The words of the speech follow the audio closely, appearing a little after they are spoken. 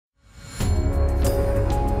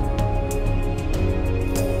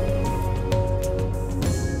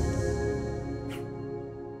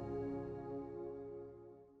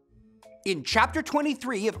In chapter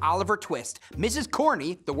 23 of Oliver Twist, Mrs.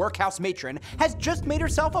 Corney, the workhouse matron, has just made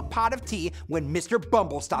herself a pot of tea when Mr.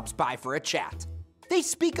 Bumble stops by for a chat. They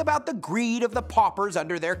speak about the greed of the paupers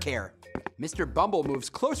under their care. Mr. Bumble moves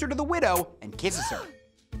closer to the widow and kisses her.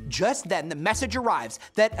 Just then, the message arrives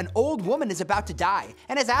that an old woman is about to die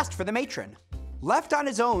and has asked for the matron. Left on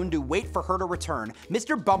his own to wait for her to return,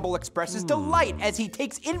 Mr. Bumble expresses delight as he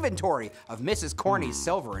takes inventory of Mrs. Corney's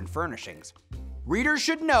silver and furnishings. Readers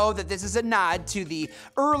should know that this is a nod to the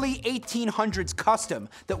early 1800s custom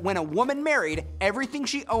that when a woman married, everything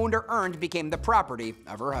she owned or earned became the property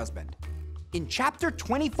of her husband. In chapter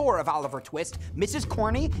 24 of Oliver Twist, Mrs.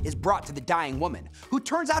 Corney is brought to the dying woman, who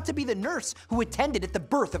turns out to be the nurse who attended at the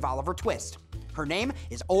birth of Oliver Twist. Her name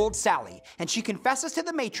is Old Sally, and she confesses to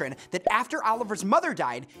the matron that after Oliver's mother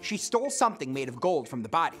died, she stole something made of gold from the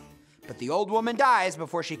body. But the old woman dies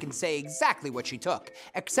before she can say exactly what she took,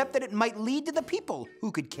 except that it might lead to the people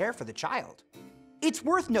who could care for the child. It's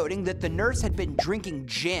worth noting that the nurse had been drinking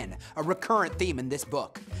gin, a recurrent theme in this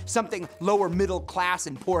book, something lower middle class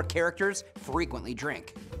and poor characters frequently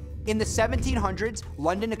drink. In the 1700s,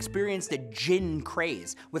 London experienced a gin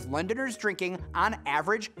craze, with Londoners drinking, on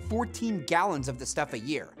average, 14 gallons of the stuff a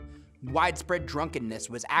year. Widespread drunkenness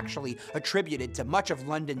was actually attributed to much of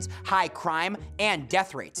London's high crime and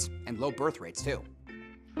death rates, and low birth rates too.